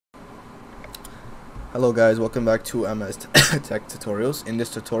Hello guys, welcome back to MS Tech Tutorials. In this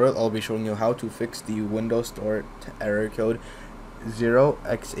tutorial, I'll be showing you how to fix the Windows Store error code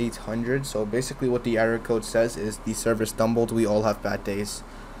 0x800. So basically what the error code says is the server stumbled, we all have bad days.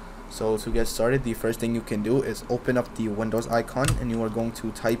 So to get started, the first thing you can do is open up the Windows icon and you are going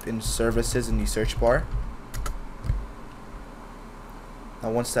to type in services in the search bar.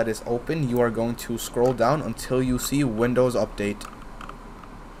 Now once that is open, you are going to scroll down until you see Windows Update.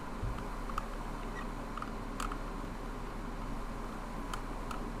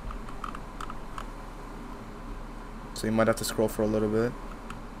 So you might have to scroll for a little bit.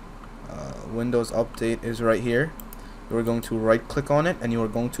 Windows Update is right here. You are going to right click on it and you are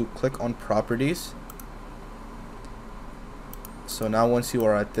going to click on Properties. So now once you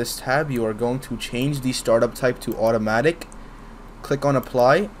are at this tab, you are going to change the startup type to automatic. Click on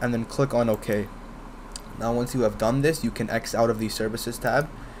Apply and then click on OK. Now once you have done this, you can X out of the Services tab.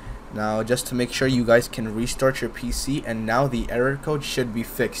 Now just to make sure, you guys can restart your PC and now the error code should be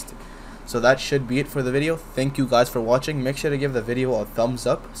fixed. So that should be it for the video. Thank you guys for watching. Make sure to give the video a thumbs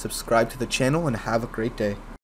up, subscribe to the channel, and have a great day.